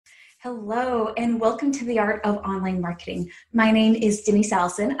Hello, and welcome to the Art of Online Marketing. My name is Denise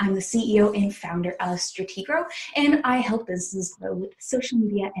Allison. I'm the CEO and founder of Strategro, and I help businesses grow with social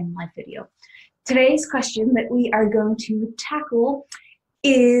media and live video. Today's question that we are going to tackle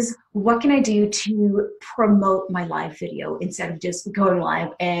is, what can I do to promote my live video instead of just going live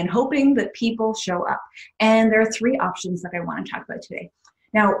and hoping that people show up? And there are three options that I want to talk about today.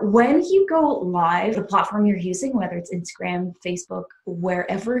 Now, when you go live, the platform you're using, whether it's Instagram, Facebook,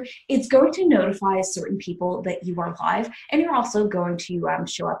 wherever, it's going to notify certain people that you are live, and you're also going to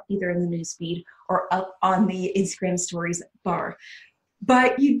show up either in the newsfeed or up on the Instagram stories bar.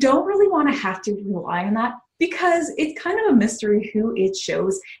 But you don't really want to have to rely on that because it's kind of a mystery who it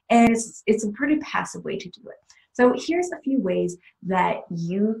shows, and it's a pretty passive way to do it. So here's a few ways that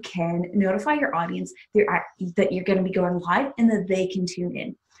you can notify your audience that you're going to be going live and that they can tune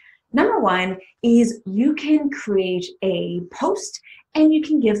in. Number one is you can create a post and you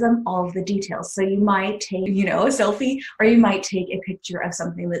can give them all of the details. So you might take, a selfie, or you might take a picture of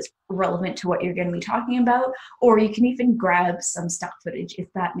something that's relevant to what you're going to be talking about, or you can even grab some stock footage if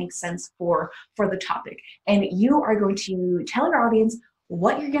that makes sense for the topic. And you are going to tell your audience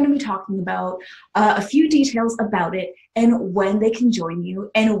what you're going to be talking about, a few details about it, and when they can join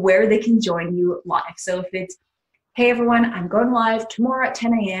you and where they can join you live. So if it's, hey everyone, I'm going live tomorrow at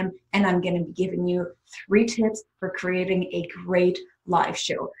 10 a.m. and I'm going to be giving you 3 tips for creating a great live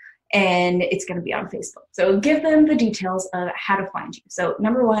show. And it's going to be on Facebook. So give them the details of how to find you. So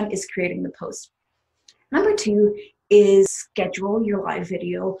number one is creating the post. Number two is schedule your live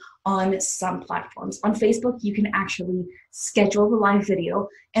video on some platforms. On Facebook, you can actually schedule the live video,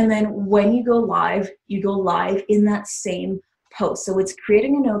 and then when you go live in that same post. So it's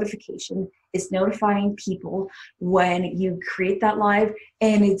creating a notification, it's notifying people when you create that live,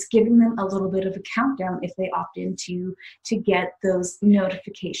 and it's giving them a little bit of a countdown if they opt in to get those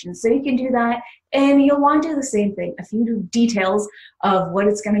notifications. So you can do that, and you'll want to do the same thing, a few details of what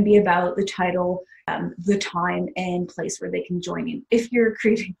it's going to be about, the title, the time and place where they can join you. If you're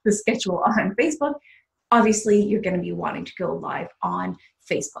creating the schedule on Facebook, obviously you're going to be wanting to go live on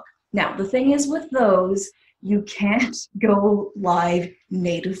Facebook. Now, the thing is with those, you can't go live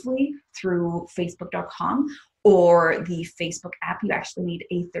natively through facebook.com or the Facebook app. You actually need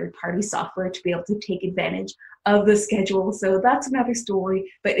a third-party software to be able to take advantage of the schedule. So that's another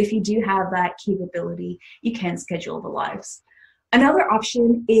story. But if you do have that capability, you can schedule the lives. Another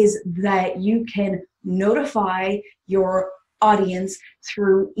option is that you can notify your audience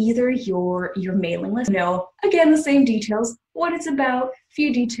through either your mailing list. Again, the same details, what it's about,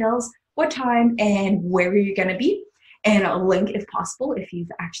 few details, what time and where you're going to be, and a link if possible. If you've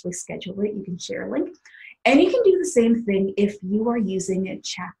actually scheduled it, you can share a link. And you can do the same thing if you are using a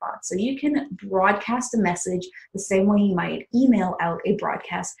chatbot. So you can broadcast a message the same way you might email out a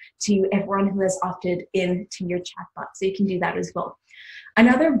broadcast to everyone who has opted into your chatbot. So you can do that as well.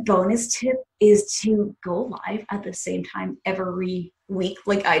 Another bonus tip is to go live at the same time every week,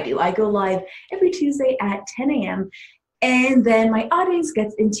 like I do. I go live every Tuesday at 10 a.m. And then my audience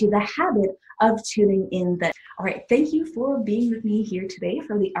gets into the habit of tuning in then. All right, thank you for being with me here today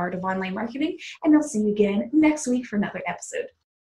for the Art of Online Marketing, and I'll see you again next week for another episode.